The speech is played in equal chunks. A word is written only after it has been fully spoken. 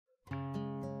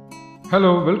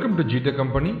Hello, welcome to GTech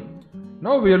Company.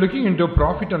 Now we are looking into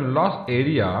profit and loss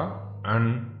area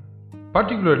and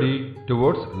particularly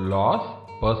towards loss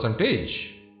percentage.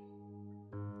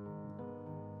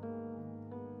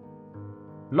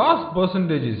 Loss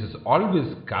percentage is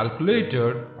always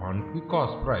calculated on the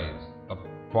cost price. The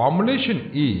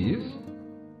formulation is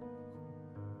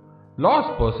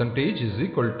loss percentage is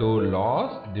equal to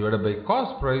loss divided by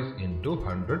cost price into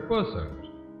 100%.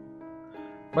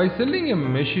 By selling a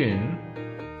machine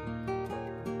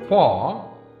for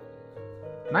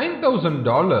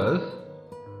 $9,000,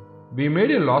 we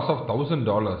made a loss of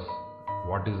 $1,000.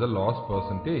 What is the loss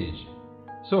percentage?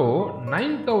 So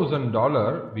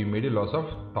 $9,000 we made a loss of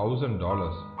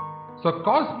 $1,000. So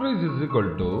cost price is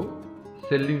equal to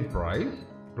selling price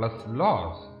plus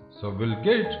loss. So we'll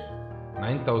get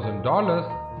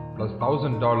 $9,000 plus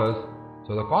 $1,000.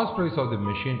 So the cost price of the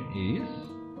machine is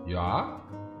your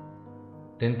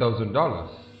 $10,000.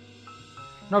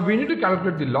 Now we need to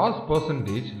calculate the loss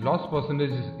percentage. Loss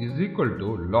percentage is equal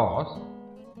to loss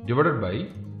divided by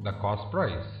the cost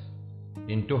price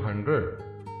into 100.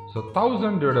 So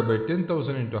 1000 divided by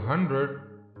 10,000 into 100,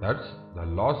 that's the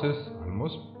loss is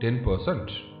almost 10%.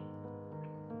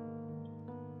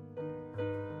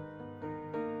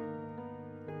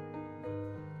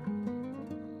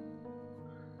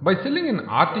 By selling an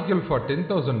article for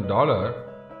 $10,000,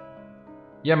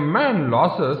 a man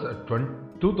losses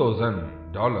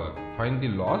 $2,000. Find the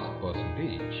loss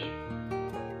percentage.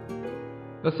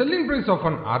 The selling price of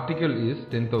an article is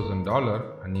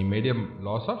 $10,000 and he made a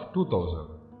loss of $2,000.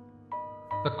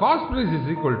 The cost price is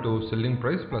equal to selling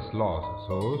price plus loss.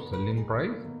 So selling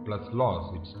price plus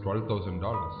loss, it's $12,000.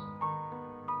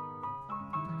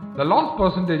 The loss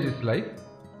percentage is like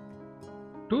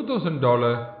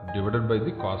 $2,000 divided by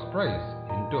the cost price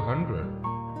into 100.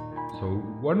 So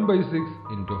 1 by 6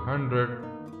 into 100.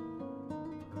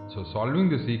 So solving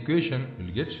this equation, you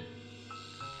will get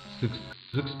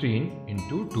 16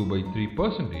 into 2 by 3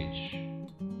 percentage.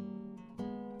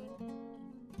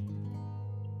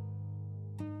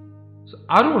 So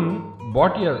Arun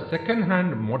bought a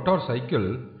second-hand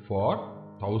motorcycle for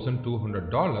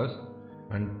 $1,200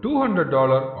 and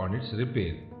 $200 on its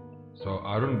repair. So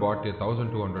Arun bought a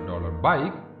 $1,200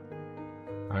 bike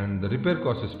and the repair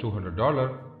cost is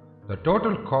 $200. The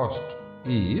total cost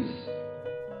is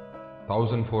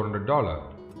 $1,400.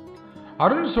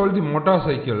 Arun sold the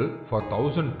motorcycle for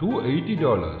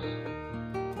 $1,280.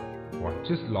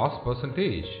 What is loss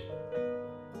percentage?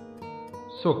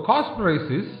 So cost price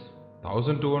is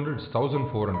 $1,200, it's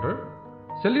 $1,400.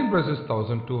 Selling price is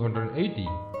 $1,280.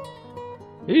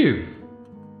 If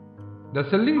the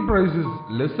selling price is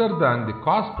lesser than the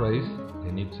cost price,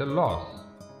 then it's a loss.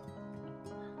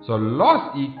 So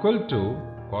loss equal to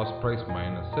cost price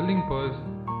minus selling price,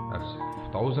 that's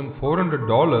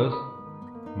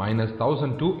 $1,400 minus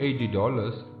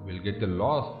 $1,280, will get the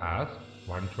loss as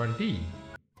 120.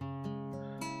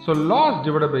 So loss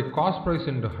divided by cost price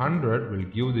into 100 will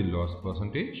give the loss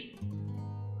percentage.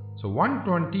 So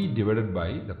 120 divided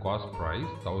by the cost price,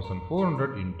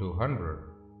 1,400 into 100.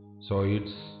 So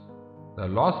it's the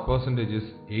loss percentage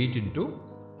is 8 into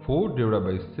 4 divided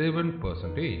by 7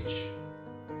 percentage.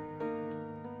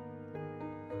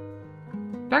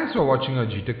 Thanks for watching our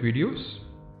GTech videos.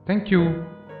 Thank you.